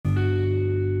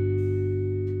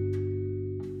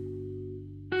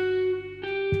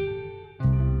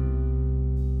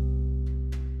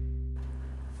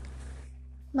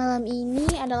Malam ini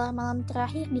adalah malam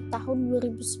terakhir di tahun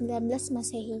 2019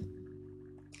 Masehi.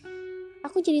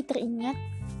 Aku jadi teringat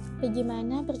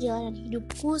bagaimana perjalanan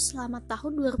hidupku selama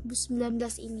tahun 2019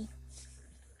 ini.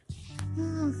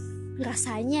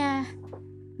 Rasanya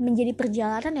menjadi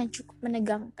perjalanan yang cukup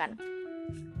menegangkan.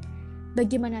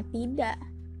 Bagaimana tidak,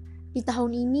 di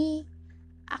tahun ini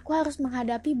aku harus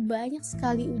menghadapi banyak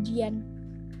sekali ujian.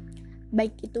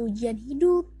 Baik itu ujian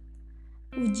hidup,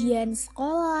 ujian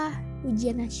sekolah,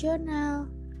 ujian nasional,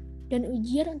 dan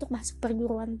ujian untuk masuk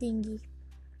perguruan tinggi.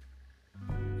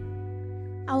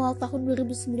 Awal tahun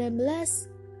 2019,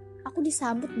 aku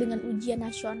disambut dengan ujian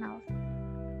nasional.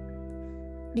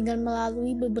 Dengan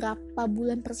melalui beberapa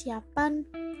bulan persiapan,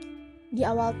 di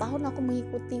awal tahun aku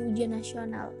mengikuti ujian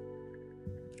nasional.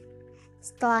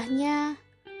 Setelahnya,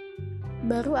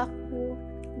 baru aku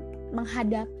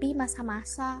menghadapi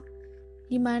masa-masa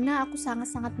di mana aku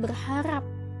sangat-sangat berharap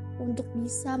untuk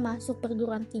bisa masuk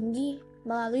perguruan tinggi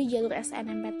melalui jalur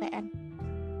SNMPTN.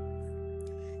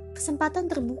 Kesempatan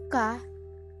terbuka,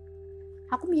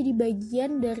 aku menjadi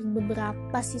bagian dari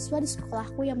beberapa siswa di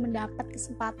sekolahku yang mendapat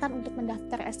kesempatan untuk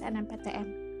mendaftar SNMPTN.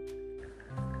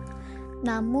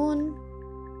 Namun,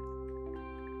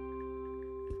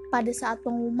 pada saat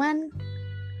pengumuman,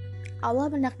 Allah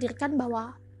menakdirkan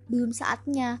bahwa belum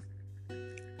saatnya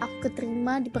aku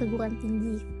keterima di perguruan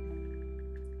tinggi.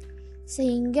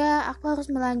 Sehingga aku harus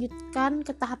melanjutkan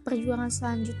ke tahap perjuangan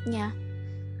selanjutnya,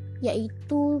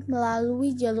 yaitu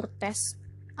melalui jalur tes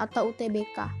atau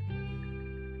UTBK.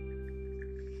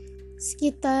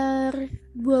 Sekitar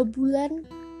 2 bulan,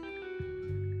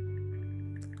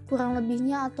 kurang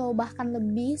lebihnya atau bahkan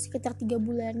lebih, sekitar 3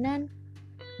 bulanan,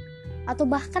 atau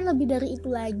bahkan lebih dari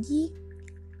itu lagi,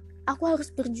 aku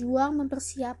harus berjuang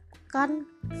mempersiapkan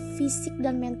fisik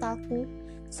dan mentalku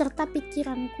serta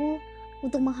pikiranku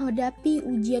untuk menghadapi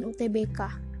ujian UTBK.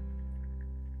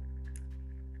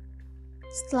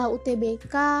 Setelah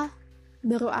UTBK,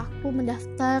 baru aku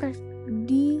mendaftar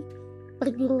di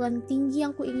perguruan tinggi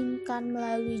yang kuinginkan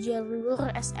melalui jalur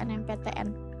SNMPTN.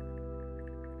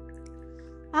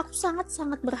 Aku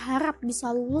sangat-sangat berharap bisa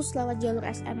lulus lewat jalur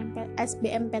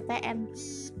SBMPTN.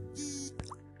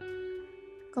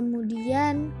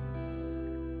 Kemudian,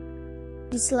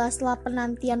 di sela-sela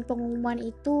penantian pengumuman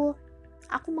itu,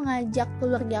 aku mengajak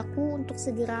keluargaku untuk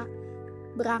segera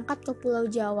berangkat ke Pulau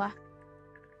Jawa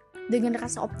dengan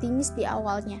rasa optimis di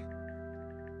awalnya.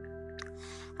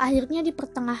 Akhirnya di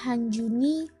pertengahan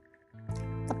Juni,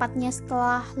 tepatnya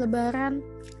setelah Lebaran,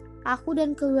 aku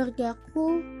dan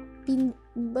keluargaku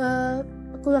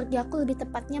lebih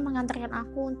tepatnya mengantarkan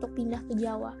aku untuk pindah ke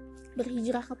Jawa,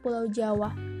 berhijrah ke Pulau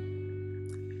Jawa.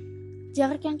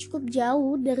 Jarak yang cukup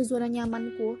jauh dari zona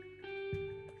nyamanku,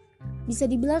 bisa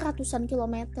dibilang ratusan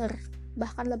kilometer,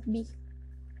 bahkan lebih.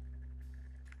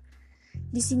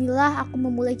 Disinilah aku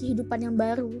memulai kehidupan yang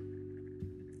baru,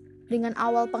 dengan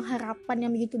awal pengharapan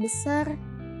yang begitu besar,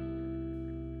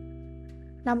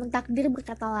 namun takdir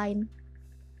berkata lain.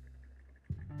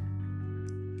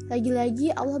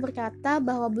 Lagi-lagi Allah berkata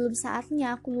bahwa belum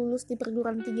saatnya aku lulus di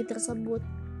perguruan tinggi tersebut.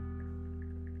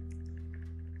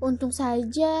 Untung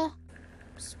saja,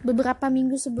 beberapa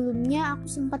minggu sebelumnya aku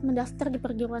sempat mendaftar di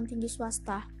perguruan tinggi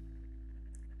swasta.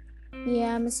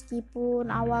 Ya, meskipun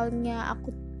awalnya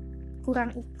aku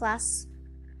kurang ikhlas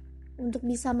untuk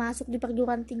bisa masuk di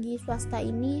perguruan tinggi swasta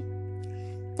ini,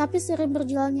 tapi sering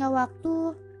berjalannya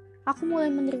waktu, aku mulai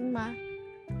menerima.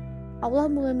 Allah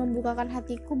mulai membukakan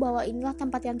hatiku bahwa inilah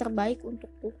tempat yang terbaik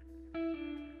untukku.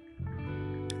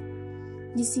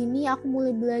 Di sini aku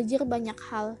mulai belajar banyak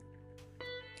hal.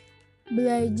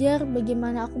 Belajar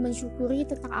bagaimana aku mensyukuri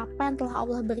tentang apa yang telah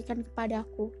Allah berikan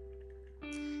kepadaku.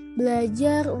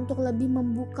 Belajar untuk lebih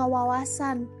membuka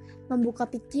wawasan, membuka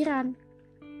pikiran,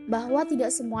 bahwa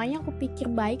tidak semuanya aku pikir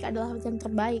baik adalah yang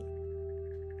terbaik.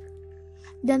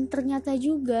 Dan ternyata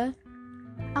juga,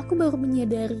 aku baru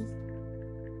menyadari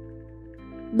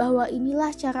bahwa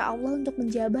inilah cara Allah untuk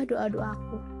menjabah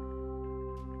doa-doaku.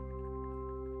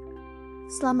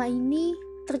 Selama ini,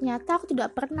 ternyata aku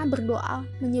tidak pernah berdoa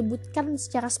menyebutkan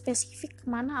secara spesifik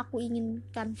kemana aku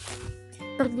inginkan,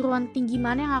 perguruan tinggi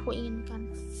mana yang aku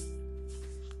inginkan.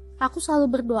 Aku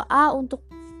selalu berdoa untuk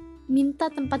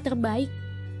minta tempat terbaik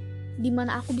di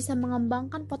mana aku bisa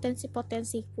mengembangkan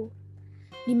potensi-potensiku,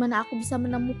 di mana aku bisa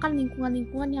menemukan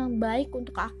lingkungan-lingkungan yang baik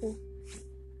untuk aku.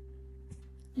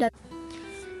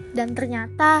 Dan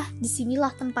ternyata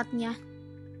disinilah tempatnya.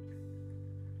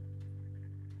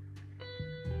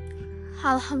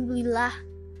 Alhamdulillah,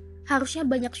 harusnya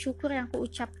banyak syukur yang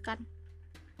kuucapkan.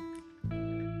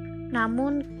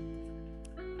 Namun,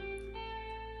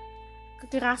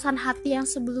 kekerasan hati yang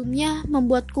sebelumnya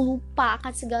membuatku lupa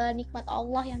akan segala nikmat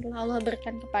Allah yang telah Allah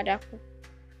berikan kepadaku.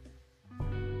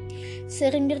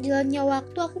 Sering berjalannya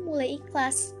waktu, aku mulai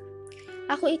ikhlas.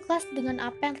 Aku ikhlas dengan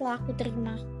apa yang telah aku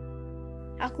terima.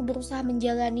 Aku berusaha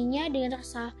menjalaninya dengan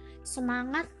rasa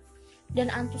semangat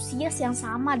dan antusias yang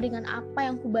sama dengan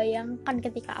apa yang kubayangkan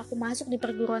ketika aku masuk di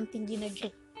perguruan tinggi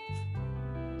negeri.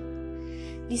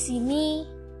 Di sini,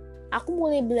 aku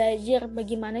mulai belajar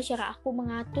bagaimana cara aku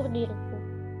mengatur diriku.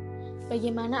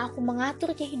 Bagaimana aku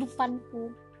mengatur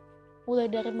kehidupanku.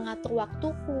 Mulai dari mengatur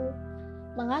waktuku,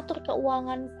 mengatur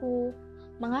keuanganku,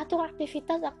 mengatur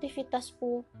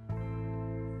aktivitas-aktivitasku,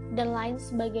 dan lain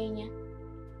sebagainya.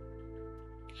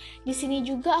 Di sini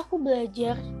juga aku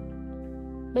belajar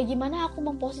bagaimana aku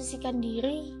memposisikan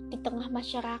diri di tengah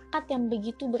masyarakat yang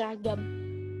begitu beragam,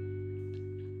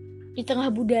 di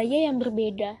tengah budaya yang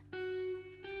berbeda.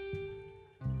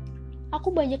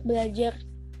 Aku banyak belajar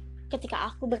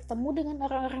ketika aku bertemu dengan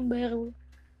orang-orang baru,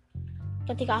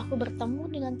 ketika aku bertemu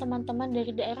dengan teman-teman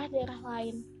dari daerah-daerah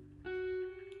lain,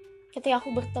 ketika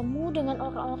aku bertemu dengan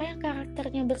orang-orang yang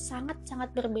karakternya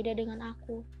sangat berbeda dengan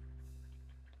aku.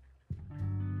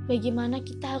 Bagaimana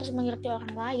kita harus mengerti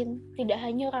orang lain, tidak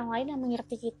hanya orang lain yang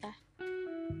mengerti kita.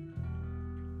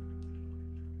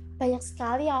 Banyak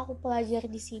sekali yang aku pelajari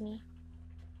di sini.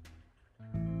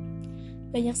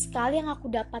 Banyak sekali yang aku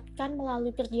dapatkan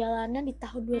melalui perjalanan di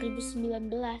tahun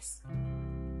 2019.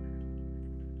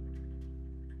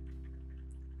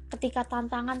 Ketika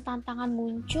tantangan-tantangan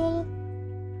muncul,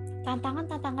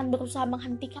 tantangan-tantangan berusaha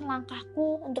menghentikan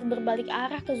langkahku untuk berbalik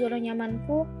arah ke zona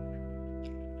nyamanku,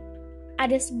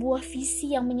 ada sebuah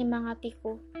visi yang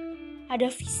menyemangatiku. Ada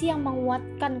visi yang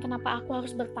menguatkan kenapa aku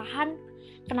harus bertahan,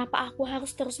 kenapa aku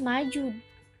harus terus maju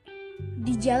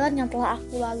di jalan yang telah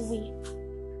aku lalui.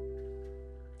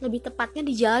 Lebih tepatnya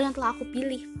di jalan yang telah aku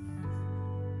pilih.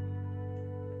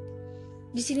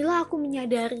 Disinilah aku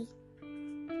menyadari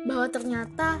bahwa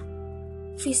ternyata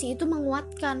visi itu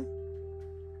menguatkan.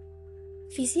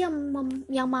 Visi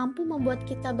yang mampu membuat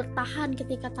kita bertahan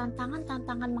ketika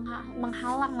tantangan-tantangan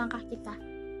menghalang langkah kita.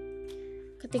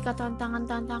 Ketika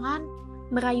tantangan-tantangan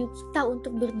merayu kita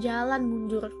untuk berjalan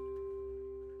mundur.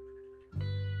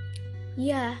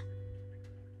 Ya,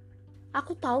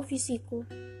 aku tahu visiku.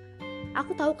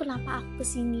 Aku tahu kenapa aku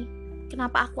kesini,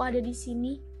 kenapa aku ada di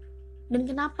sini, dan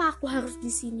kenapa aku harus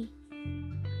di sini.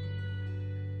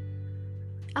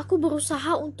 Aku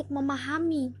berusaha untuk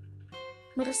memahami,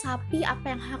 meresapi apa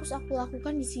yang harus aku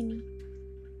lakukan di sini.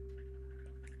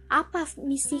 Apa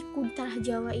misiku di tanah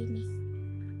Jawa ini?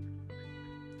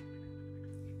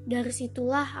 Dari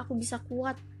situlah aku bisa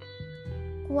kuat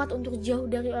untuk jauh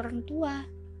dari orang tua,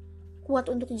 kuat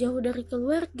untuk jauh dari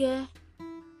keluarga,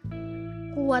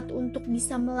 kuat untuk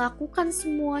bisa melakukan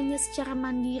semuanya secara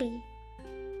mandiri.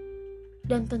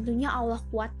 Dan tentunya Allah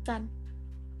kuatkan.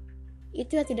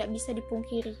 Itu yang tidak bisa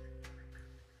dipungkiri.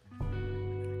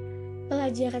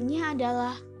 Pelajarannya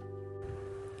adalah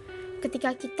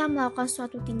ketika kita melakukan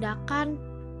suatu tindakan,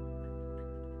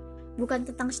 bukan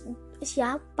tentang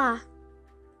siapa,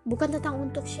 bukan tentang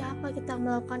untuk siapa kita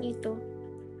melakukan itu,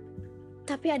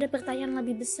 tapi ada pertanyaan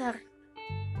lebih besar.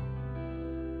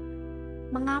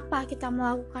 Mengapa kita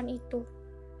melakukan itu?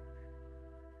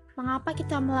 Mengapa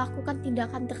kita melakukan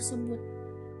tindakan tersebut?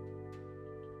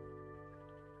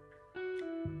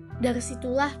 Dari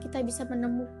situlah kita bisa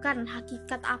menemukan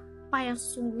hakikat apa yang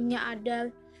sesungguhnya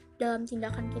ada dalam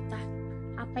tindakan kita,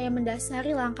 apa yang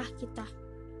mendasari langkah kita.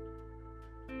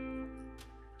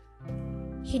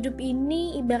 Hidup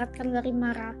ini ibaratkan lari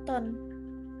maraton,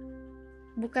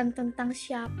 bukan tentang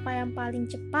siapa yang paling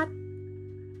cepat,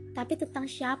 tapi tentang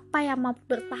siapa yang mampu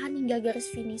bertahan hingga garis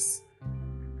finish.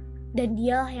 Dan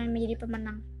dialah yang menjadi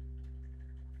pemenang.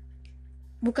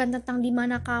 Bukan tentang di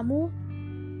mana kamu,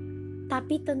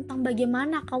 tapi tentang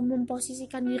bagaimana kamu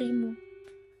memposisikan dirimu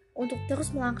untuk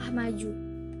terus melangkah maju,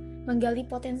 menggali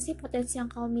potensi-potensi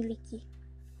yang kamu miliki.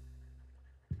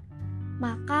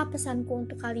 Maka pesanku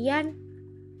untuk kalian,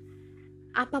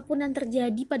 apapun yang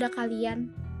terjadi pada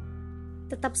kalian,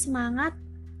 tetap semangat,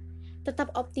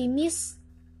 tetap optimis,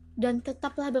 dan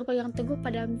tetaplah berpegang teguh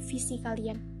pada visi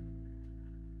kalian.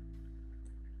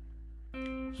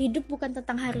 Hidup bukan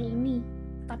tentang hari ini,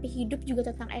 tapi hidup juga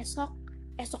tentang esok,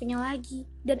 esoknya lagi,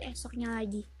 dan esoknya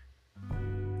lagi.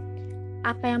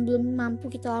 Apa yang belum mampu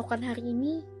kita lakukan hari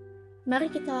ini, mari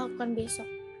kita lakukan besok.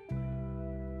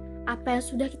 Apa yang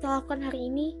sudah kita lakukan hari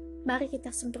ini, mari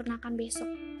kita sempurnakan besok.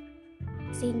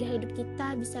 Sehingga hidup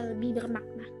kita bisa lebih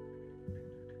bermakna.